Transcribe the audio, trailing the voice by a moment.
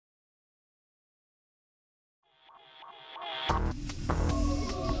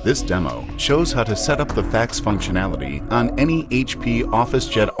This demo shows how to set up the fax functionality on any HP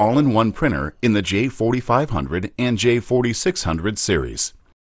Officejet all-in-one printer in the J4500 and J4600 series.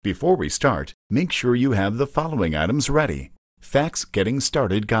 Before we start, make sure you have the following items ready: Fax Getting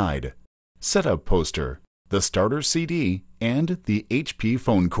Started Guide, Setup Poster, the Starter CD, and the HP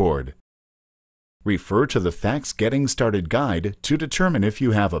phone cord. Refer to the Fax Getting Started Guide to determine if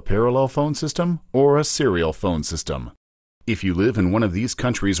you have a parallel phone system or a serial phone system. If you live in one of these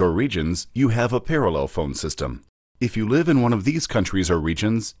countries or regions, you have a parallel phone system. If you live in one of these countries or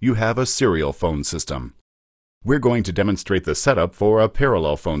regions, you have a serial phone system. We're going to demonstrate the setup for a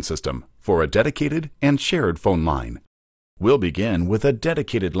parallel phone system for a dedicated and shared phone line. We'll begin with a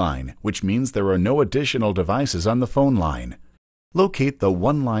dedicated line, which means there are no additional devices on the phone line. Locate the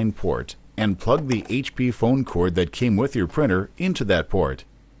one-line port and plug the HP phone cord that came with your printer into that port.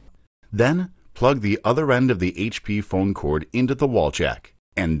 Then, plug the other end of the HP phone cord into the wall jack,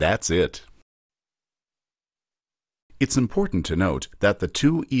 and that's it. It's important to note that the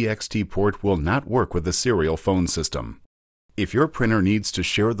 2EXT port will not work with a serial phone system. If your printer needs to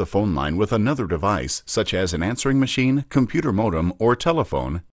share the phone line with another device, such as an answering machine, computer modem, or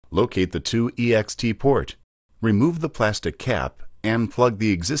telephone, locate the 2EXT port, remove the plastic cap, and plug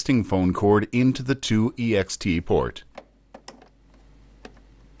the existing phone cord into the 2EXT port.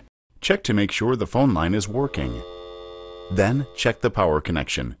 Check to make sure the phone line is working. Then check the power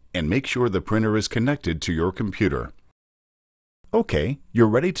connection and make sure the printer is connected to your computer. Okay, you're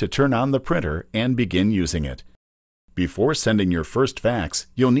ready to turn on the printer and begin using it. Before sending your first fax,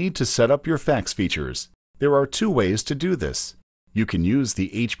 you'll need to set up your fax features. There are two ways to do this. You can use the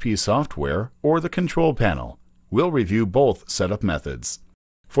HP software or the control panel. We'll review both setup methods.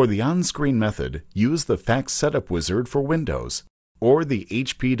 For the on-screen method, use the Fax Setup Wizard for Windows or the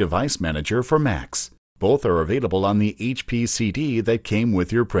HP Device Manager for Macs. Both are available on the HP CD that came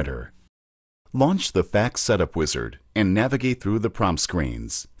with your printer. Launch the Fax Setup Wizard and navigate through the prompt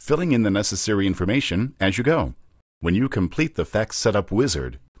screens, filling in the necessary information as you go. When you complete the Fax Setup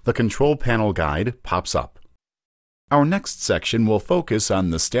Wizard, the Control Panel Guide pops up. Our next section will focus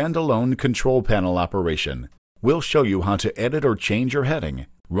on the standalone Control Panel operation. We'll show you how to edit or change your heading,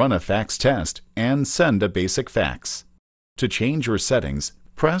 run a fax test, and send a basic fax. To change your settings,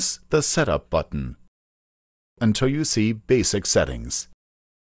 press the Setup button until you see Basic Settings.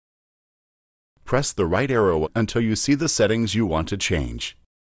 Press the right arrow until you see the settings you want to change.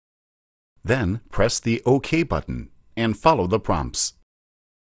 Then press the OK button and follow the prompts.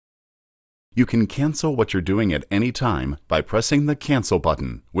 You can cancel what you're doing at any time by pressing the Cancel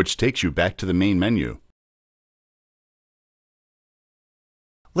button, which takes you back to the main menu.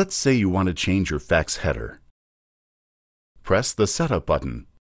 Let's say you want to change your fax header. Press the Setup button,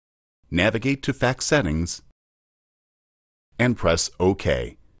 navigate to Fax Settings, and press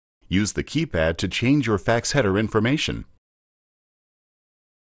OK. Use the keypad to change your fax header information.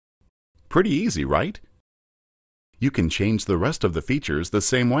 Pretty easy, right? You can change the rest of the features the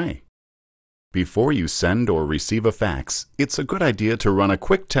same way. Before you send or receive a fax, it's a good idea to run a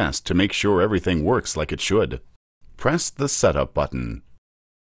quick test to make sure everything works like it should. Press the Setup button.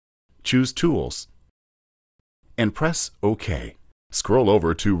 Choose Tools and press OK. Scroll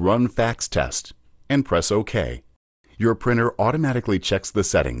over to Run Fax Test and press OK. Your printer automatically checks the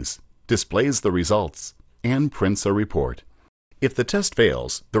settings, displays the results, and prints a report. If the test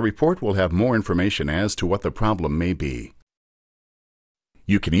fails, the report will have more information as to what the problem may be.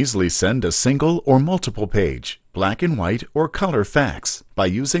 You can easily send a single or multiple page, black and white or color fax by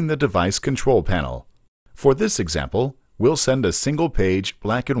using the device control panel. For this example, we'll send a single page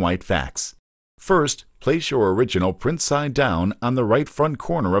black and white fax. First, place your original print side down on the right front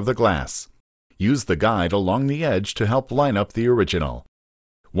corner of the glass. Use the guide along the edge to help line up the original.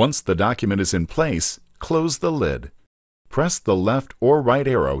 Once the document is in place, close the lid. Press the left or right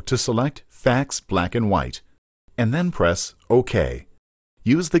arrow to select Fax Black and White, and then press OK.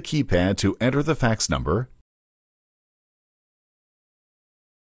 Use the keypad to enter the fax number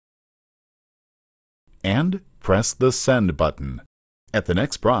and press the Send button. At the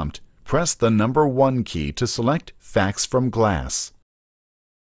next prompt, press the number 1 key to select Fax from Glass.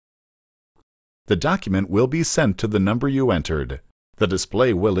 The document will be sent to the number you entered. The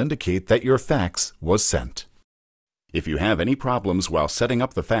display will indicate that your fax was sent. If you have any problems while setting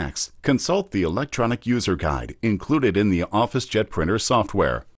up the fax, consult the Electronic User Guide included in the Officejet printer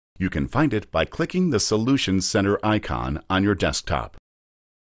software. You can find it by clicking the Solutions Center icon on your desktop.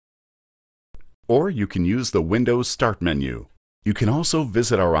 Or you can use the Windows Start menu. You can also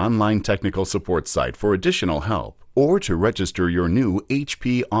visit our online technical support site for additional help or to register your new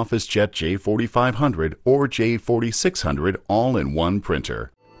HP Officejet J4500 or J4600 all-in-one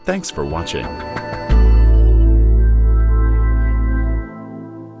printer. Thanks for watching.